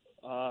good,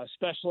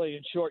 especially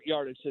in short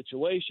yardage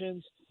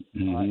situations.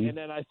 Mm-hmm. And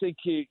then I think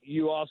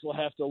you also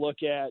have to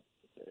look at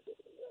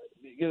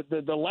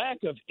the lack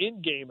of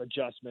in-game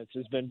adjustments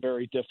has been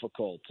very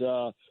difficult,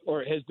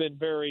 or has been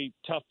very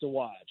tough to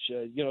watch.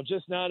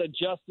 Just not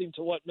adjusting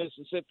to what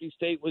Mississippi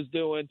State was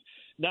doing,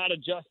 not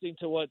adjusting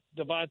to what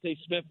Devontae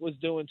Smith was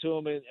doing to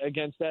them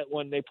against that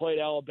when they played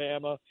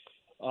Alabama.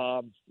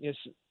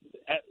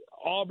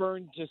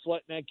 Auburn just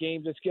letting that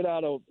game just get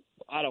out of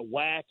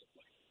whack.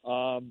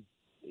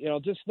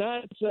 Just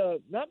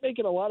not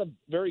making a lot of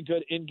very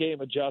good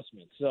in-game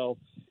adjustments. So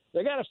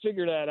they got to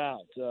figure that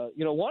out.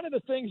 One of the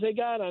things they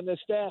got on this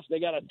staff, they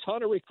got a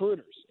ton of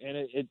recruiters, and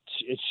it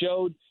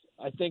showed,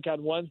 I think,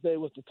 on Wednesday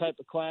with the type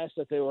of class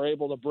that they were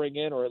able to bring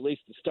in, or at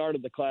least the start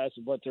of the class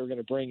of what they were going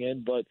to bring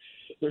in. But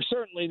there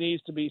certainly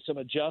needs to be some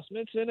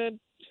adjustments. And then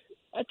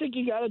I think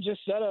you got to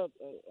just set a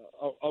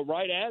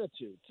right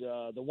attitude.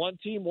 The one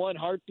team, one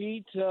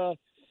heartbeat,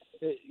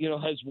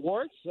 has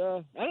worked.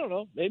 I don't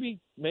know, maybe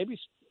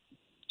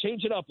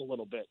change it up a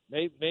little bit.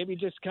 Maybe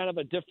just kind of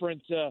a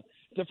different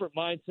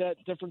mindset,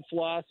 different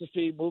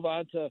philosophy, move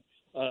on to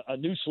a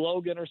new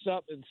slogan or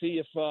something and see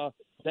if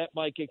that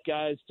might get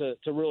guys to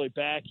really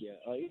back you.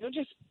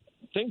 Just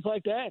things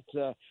like that.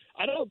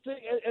 I don't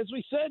think, as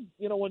we said,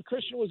 when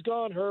Christian was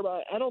gone, Herb,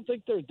 I don't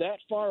think they're that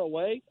far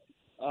away.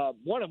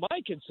 One of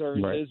my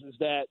concerns is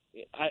that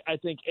I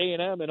think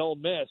A&M and Ole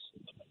Miss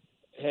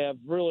have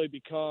really,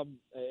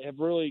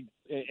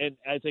 and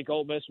I think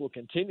Ole Miss will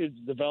continue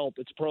to develop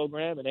its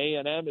program, and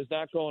A&M is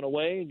not going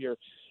away, and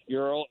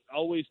you're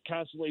always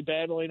constantly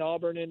battling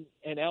Auburn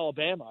and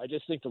Alabama. I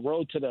just think the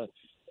road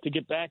to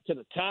get back to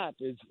the top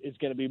is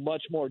going to be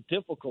much more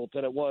difficult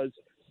than it was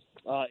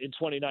in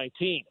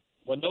 2019,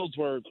 when those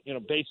were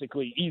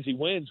basically easy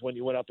wins when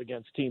you went up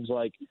against teams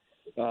like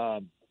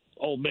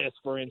Ole Miss,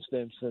 for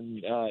instance,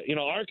 and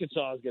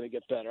Arkansas is going to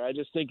get better. I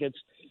just think it's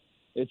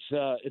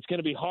going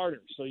to be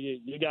harder. So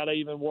you got to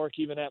even work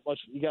even that much.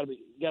 You got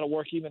to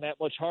work even that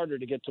much harder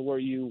to get to where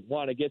you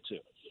want to get to.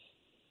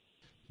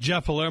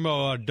 Jeff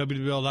Palermo,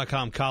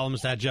 WWL.com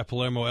columnist, at Jeff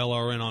Palermo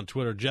LRN on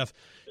Twitter. Jeff,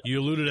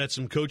 you alluded at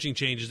some coaching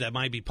changes that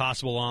might be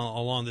possible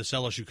along this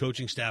LSU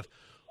coaching staff.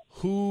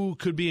 Who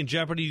could be in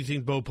jeopardy? Do you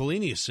think Bo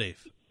Pelini is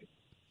safe?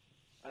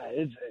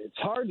 It's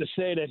hard to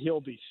say that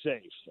he'll be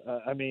safe.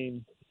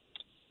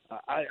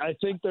 I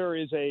think there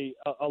is a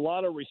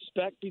lot of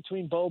respect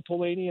between Bo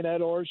Pelini and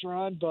Ed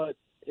Orgeron, but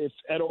if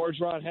Ed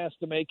Orgeron has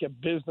to make a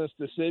business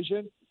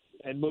decision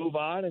and move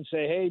on and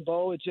say, "Hey,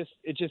 Bo, it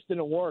just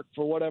didn't work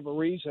for whatever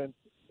reason,"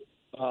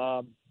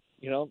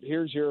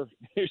 here's your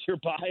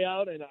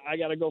buyout, and I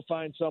got to go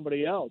find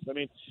somebody else. I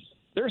mean,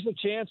 there's a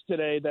chance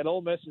today that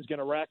Ole Miss is going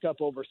to rack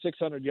up over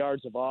 600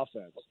 yards of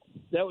offense.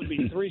 That would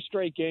be 3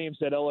 straight games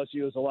that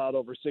LSU has allowed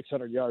over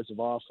 600 yards of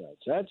offense.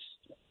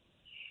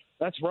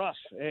 That's rough,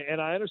 and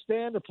I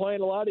understand they're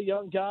playing a lot of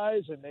young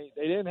guys, and they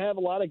didn't have a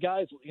lot of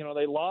guys.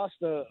 They lost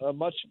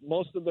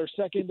most of their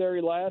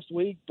secondary last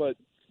week, but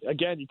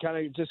again, you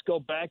kind of just go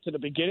back to the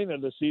beginning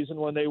of the season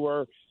when they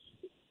were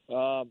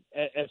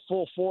at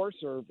full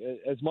force, or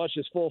as much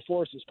as full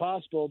force as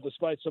possible,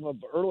 despite some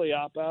of the early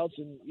opt-outs,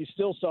 and you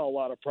still saw a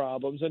lot of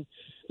problems. And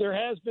there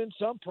has been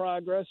some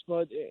progress,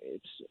 but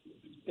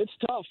it's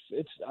tough.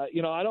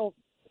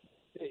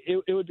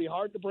 it would be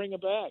hard to bring him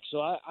back. So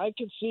I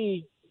can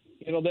see,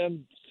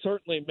 them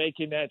certainly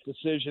making that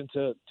decision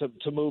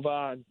to move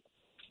on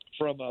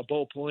from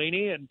Bo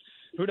Pelini. And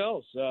who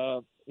knows?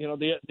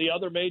 The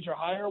other major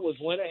hire was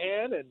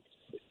Linehan, and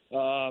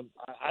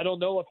I don't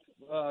know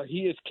if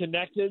he is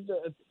connected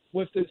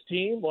with this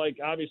team like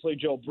obviously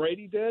Joe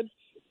Brady did.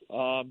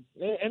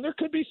 And there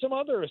could be some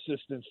other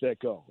assistants that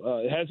go.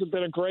 It hasn't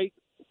been a great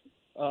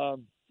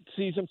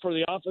season for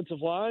the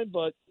offensive line,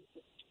 but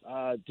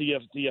do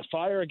you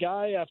fire a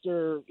guy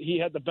after he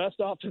had the best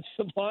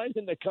offensive line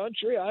in the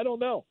country? I don't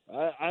know.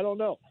 I don't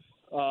know.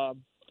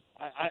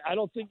 I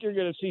don't think you're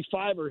going to see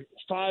 5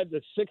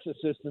 to 6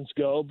 assistants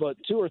go, but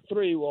 2 or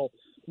 3 will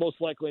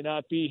most likely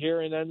not be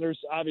here. And then there's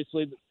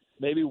obviously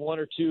maybe 1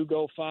 or 2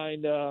 go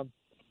find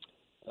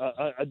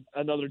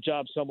another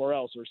job somewhere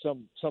else or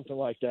something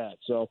like that.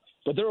 So,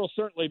 but there will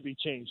certainly be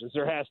changes.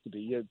 There has to be.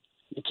 You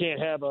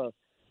can't have a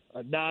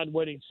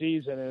non-winning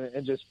season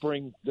and just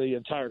bring the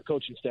entire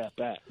coaching staff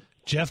back.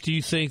 Jeff, do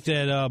you think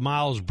that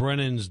Miles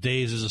Brennan's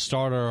days as a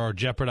starter are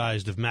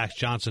jeopardized if Max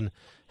Johnson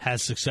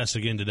has success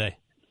again today?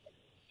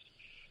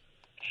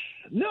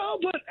 No,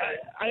 but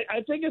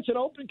I think it's an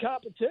open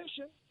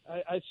competition.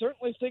 I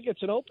certainly think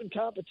it's an open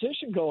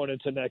competition going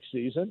into next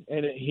season,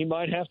 and he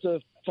might have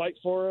to fight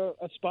for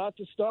a spot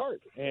to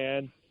start.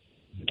 And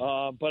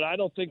but I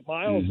don't think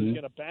Miles is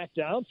going to back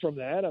down from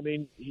that. I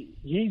mean,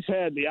 he's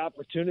had the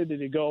opportunity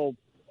to go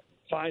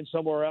find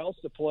somewhere else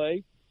to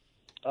play,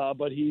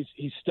 but he's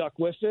stuck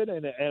with it,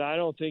 and I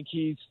don't think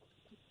he's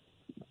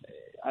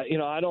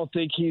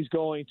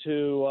going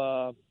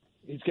to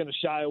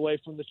shy away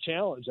from the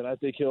challenge, and I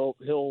think he'll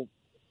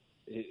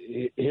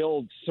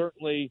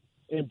certainly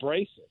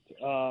embrace it.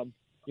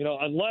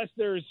 Unless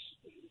there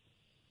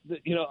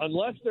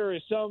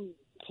is some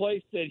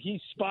place that he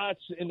spots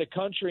in the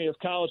country of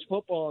college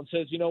football and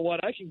says, you know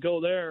what, I can go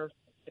there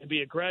and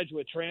be a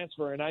graduate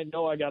transfer, and I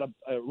know I got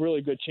a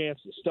really good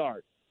chance to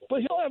start.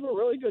 But he'll have a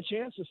really good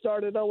chance to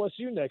start at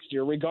LSU next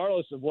year,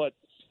 regardless of what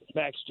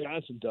Max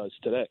Johnson does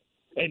today.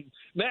 And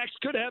Max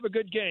could have a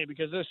good game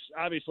because this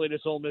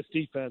Ole Miss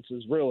defense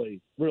is really,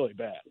 really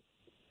bad.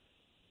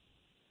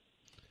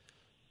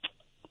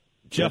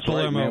 Jeff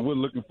Palermo, right, we're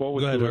looking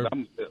forward to it.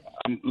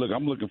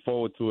 I'm looking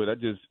forward to it. I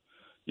just,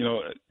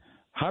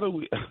 how do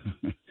we?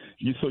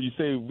 So you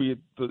say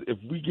if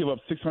we give up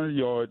 600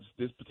 yards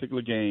this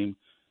particular game,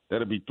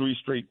 that'll be 3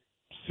 straight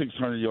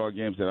 600-yard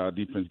games that our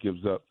defense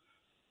gives up.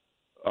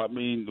 I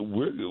mean,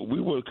 we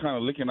were kind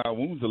of licking our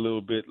wounds a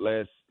little bit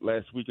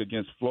last week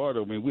against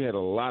Florida. I mean, we had a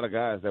lot of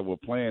guys that were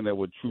playing that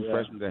were true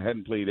freshmen that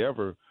hadn't played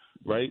ever,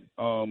 right?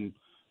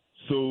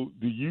 So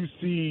do you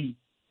see?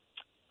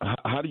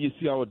 How do you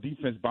see our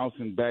defense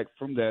bouncing back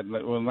from that?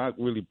 Well, not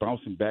really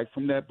bouncing back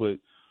from that, but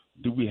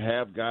do we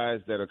have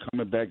guys that are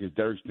coming back? Is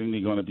Derek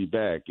Stingley going to be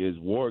back? Is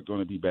Ward going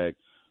to be back?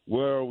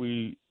 Where are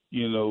we,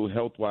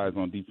 health-wise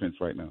on defense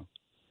right now?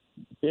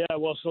 Yeah,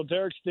 well, so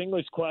Derek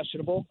Stingley's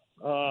questionable.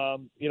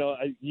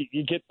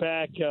 You get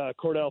back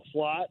Cordell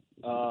Flott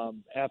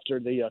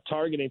after the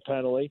targeting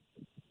penalty.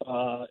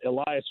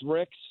 Elias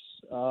Ricks,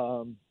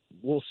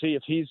 we'll see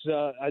if he's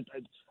I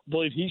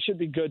believe he should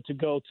be good to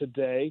go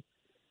today.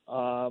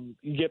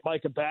 You get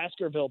Micah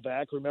Baskerville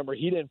back. Remember,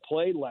 he didn't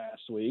play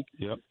last week.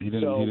 Yep, he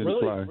didn't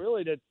play.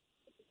 Really did.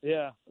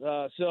 Yeah.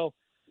 So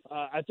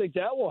I think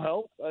that will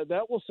help.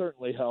 That will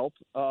certainly help.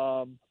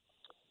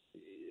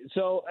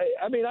 So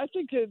I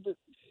think that,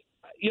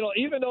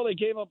 even though they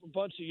gave up a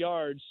bunch of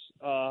yards,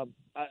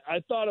 I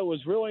thought it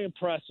was really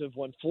impressive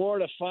when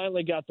Florida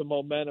finally got the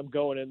momentum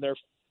going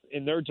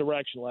in their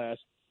direction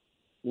last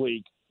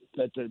week.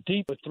 That the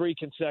deep with 3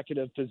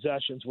 consecutive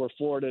possessions where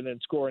Florida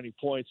didn't score any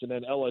points, and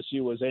then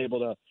LSU was able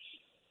to,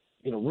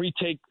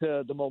 retake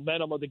the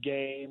momentum of the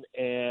game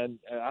and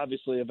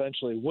obviously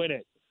eventually win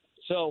it.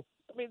 So,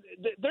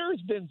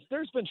 there's been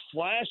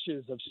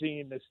flashes of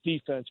seeing this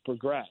defense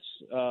progress,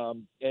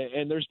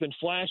 and there's been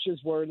flashes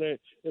where it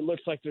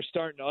looks like they're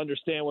starting to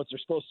understand what they're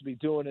supposed to be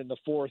doing in the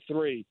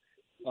 4-3.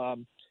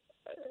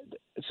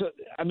 So,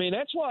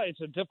 that's why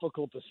it's a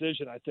difficult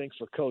decision, I think,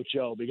 for Coach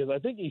O, because I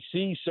think he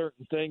sees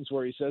certain things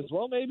where he says,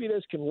 well, maybe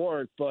this can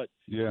work, but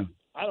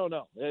I don't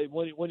know.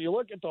 When you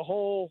look at the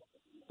whole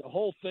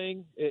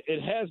thing,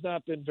 it has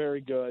not been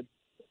very good,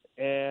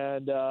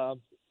 and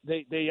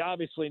they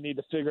obviously need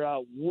to figure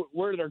out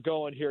where they're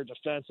going here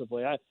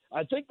defensively. I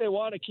think they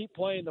want to keep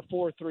playing the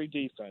 4-3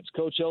 defense.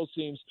 Coach O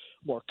seems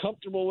more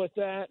comfortable with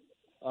that,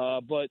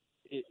 but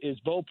is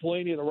Bo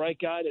Pelini the right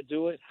guy to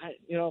do it?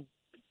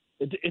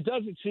 It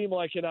doesn't seem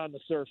like it on the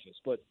surface,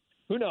 but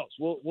who knows?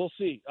 We'll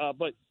see.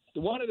 But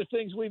one of the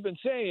things we've been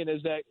saying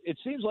is that it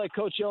seems like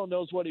Coach O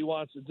knows what he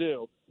wants to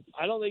do.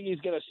 I don't think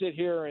he's going to sit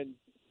here and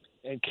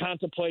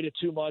contemplate it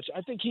too much.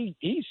 I think he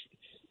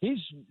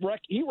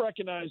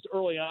recognized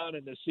early on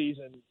in the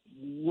season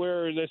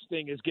where this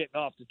thing is getting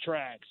off the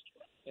tracks,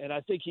 and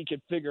I think he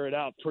can figure it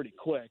out pretty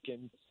quick.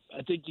 And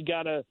I think you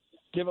got to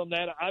give him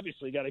that.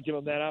 Obviously, got to give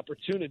him that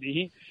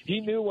opportunity. He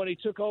knew when he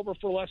took over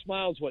for Les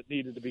Miles what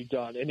needed to be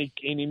done, and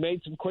he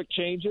made some quick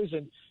changes,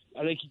 and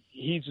I think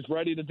he's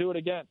ready to do it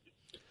again.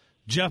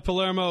 Jeff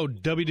Palermo,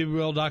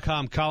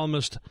 WWL.com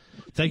columnist.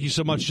 Thank you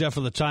so much, Jeff,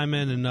 for the time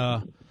in,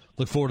 and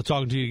look forward to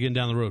talking to you again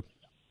down the road.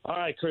 All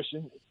right,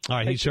 Christian. All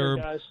right, he's Herb.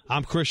 Guys.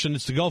 I'm Christian.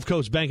 It's the Gulf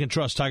Coast Bank and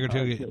Trust Tiger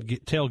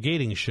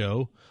Tailgating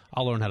Show.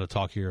 I'll learn how to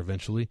talk here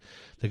eventually.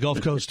 The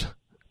Gulf Coast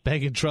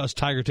Bank and Trust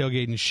Tiger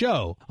Tailgating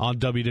Show on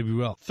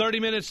WWL. 30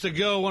 minutes to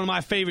go. One of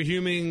my favorite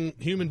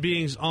human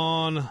beings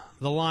on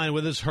the line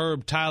with us,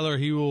 Herb Tyler.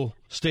 He will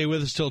stay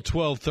with us till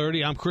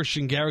 12:30. I'm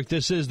Christian Garrick.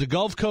 This is the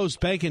Gulf Coast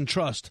Bank and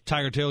Trust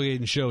Tiger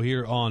Tailgating Show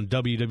here on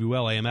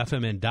WWL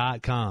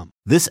AMFMN.com.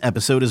 This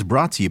episode is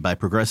brought to you by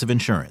Progressive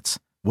Insurance.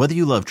 Whether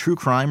you love true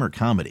crime or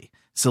comedy,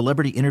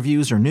 celebrity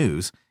interviews or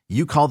news,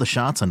 you call the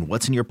shots on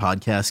what's in your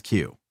podcast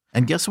queue.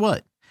 And guess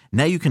what?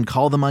 Now you can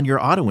call them on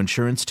your auto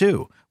insurance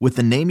too with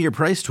the Name Your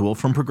Price tool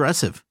from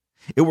Progressive.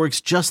 It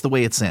works just the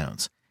way it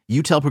sounds.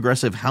 You tell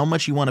Progressive how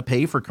much you want to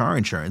pay for car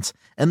insurance,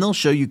 and they'll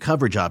show you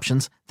coverage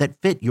options that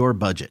fit your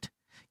budget.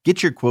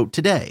 Get your quote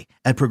today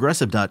at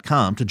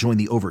Progressive.com to join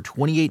the over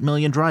 28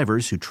 million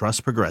drivers who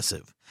trust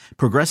Progressive.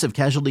 Progressive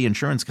Casualty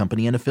Insurance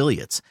Company and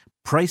Affiliates.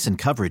 Price and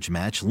coverage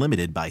match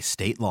limited by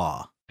state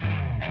law.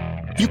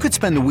 You could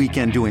spend the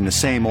weekend doing the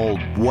same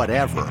old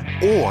whatever,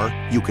 or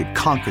you could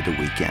conquer the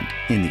weekend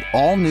in the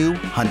all-new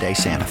Hyundai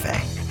Santa Fe.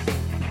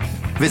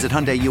 Visit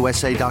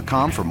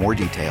HyundaiUSA.com for more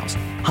details.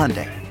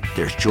 Hyundai,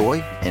 there's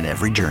joy in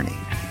every journey.